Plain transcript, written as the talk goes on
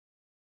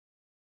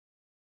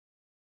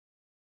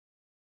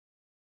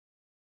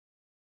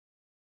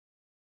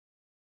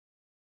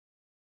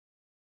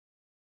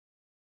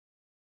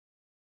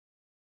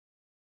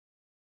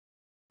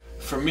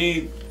for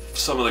me,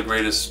 some of the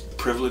greatest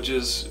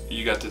privileges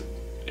you got to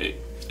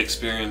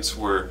experience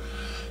were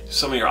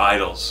some of your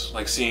idols,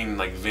 like seeing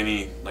like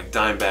Vinny, like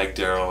Dimebag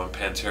Darrell and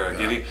Pantera,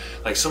 getting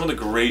like some of the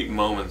great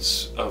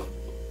moments of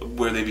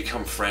where they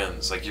become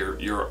friends. Like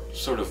you're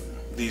sort of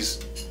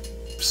these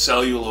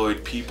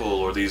celluloid people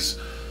or these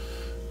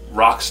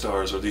rock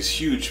stars or these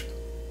huge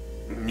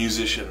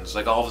musicians,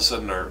 like all of a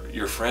sudden are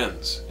your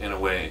friends in a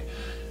way,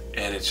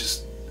 and it's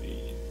just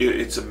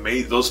it's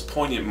amazing. Those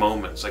poignant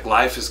moments, like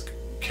life is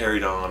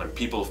carried on and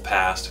people have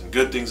passed and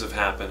good things have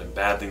happened and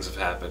bad things have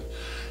happened.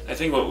 I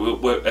think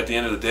what at the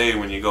end of the day,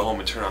 when you go home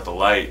and turn out the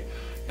light,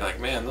 you're like,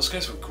 man, those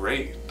guys were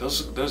great.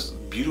 Those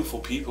beautiful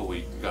people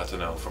we got to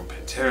know, from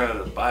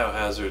Pantera to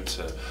Biohazard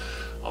to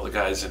all the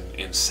guys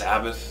in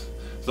Sabbath.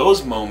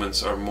 Those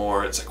moments are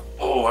more, it's like,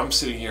 oh, I'm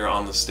sitting here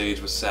on the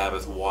stage with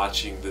Sabbath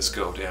watching this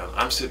go down.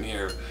 I'm sitting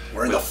here.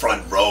 We're in the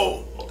front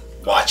row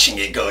watching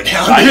it go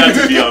down. I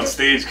got to be on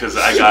stage because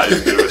I got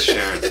into it with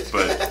Sharon.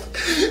 But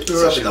we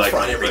were up in the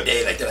front every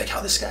day. Like, they're like, how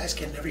this guy's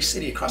getting every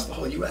city across the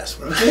whole U.S.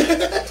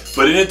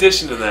 But in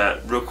addition to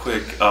that, real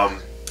quick,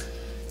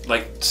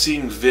 like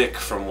seeing Vic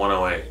from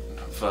 108,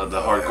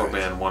 the hardcore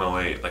band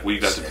 108, like we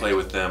got to play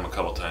with them a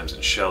couple times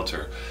in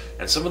Shelter,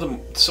 and some of the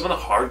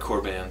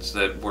hardcore bands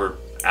that were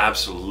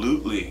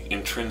absolutely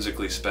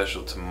intrinsically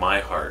special to my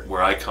heart,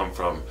 where I come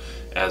from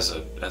as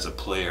a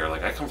player.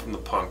 Like I come from the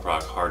punk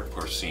rock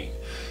hardcore scene,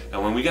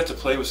 and when we got to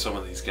play with some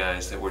of these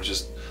guys that were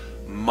just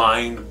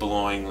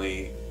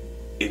mind-blowingly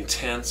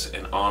intense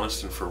and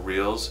honest and for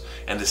reals,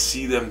 and to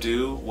see them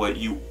do what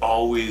you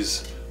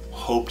always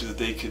hoped that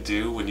they could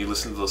do when you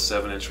listened to those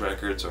 7-inch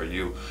records, or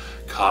you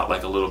caught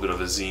like a little bit of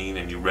a zine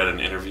and you read an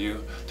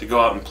interview, to go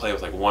out and play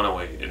with like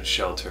 108 and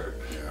Shelter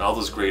and all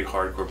those great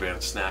hardcore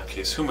bands,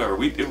 Snapcase,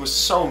 whomever. It was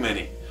so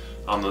many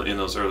in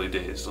those early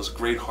days, those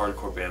great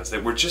hardcore bands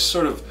that were just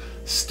sort of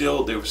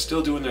they were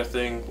still doing their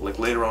thing. Like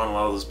later on, a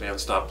lot of those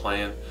bands stopped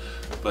playing,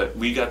 but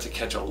we got to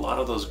catch a lot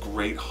of those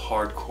great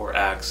hardcore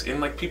acts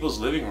in like people's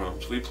living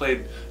rooms. We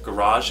played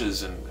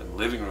garages and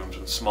living rooms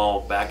and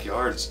small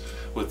backyards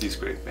with these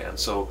great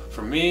bands. So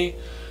for me,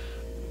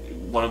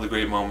 one of the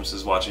great moments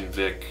is watching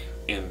Vic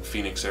in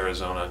Phoenix,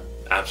 Arizona,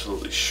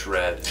 absolutely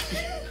shred.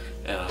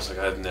 And I was like,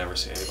 I've never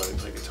seen anybody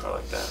play guitar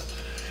like that.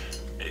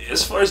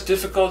 As far as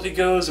difficulty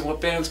goes and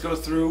what bands go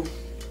through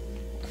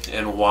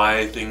and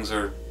why things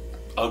are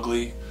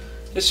ugly,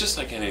 it's just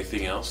like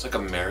anything else, like a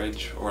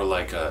marriage or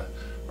like a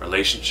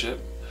relationship.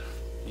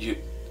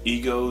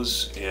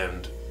 Egos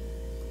and,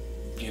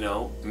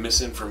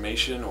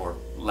 misinformation or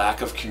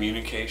lack of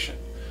communication.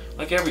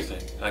 Like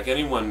everything. Like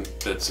anyone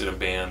that's in a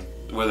band,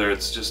 whether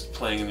it's just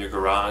playing in your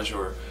garage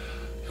or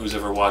who's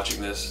ever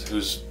watching this,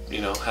 who's,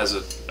 has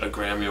a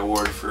Grammy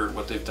Award for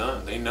what they've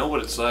done. They know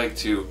what it's like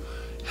to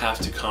have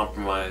to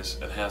compromise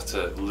and have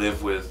to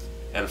live with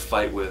and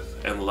fight with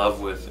and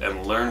love with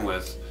and learn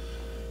with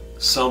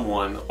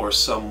someone or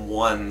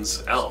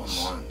someone's else.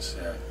 Someone's,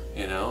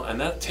 yeah. And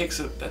that takes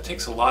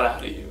a lot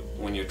out of you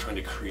when you're trying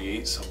to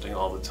create something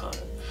all the time.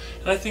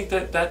 And I think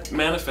that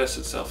manifests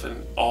itself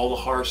in all the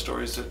horror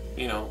stories that,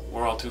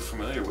 we're all too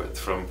familiar with,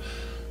 from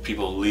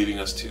people leaving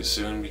us too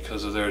soon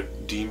because of their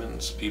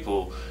demons,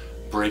 people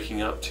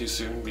breaking up too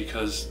soon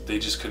because they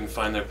just couldn't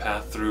find their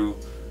path through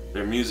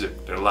their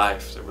music, their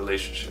life, their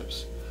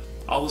relationships.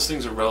 All those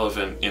things are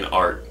relevant in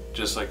art,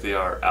 just like they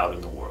are out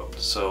in the world.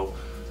 So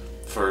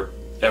for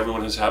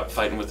everyone who's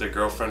fighting with their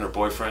girlfriend or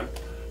boyfriend,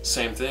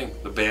 same thing.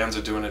 The bands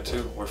are doing it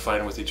too. We're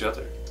fighting with each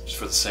other, just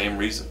for the same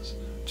reasons,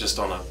 just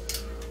on a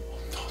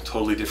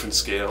totally different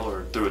scale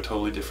or through a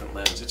totally different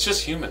lens. It's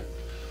just human,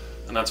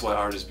 and that's why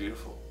art is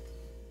beautiful.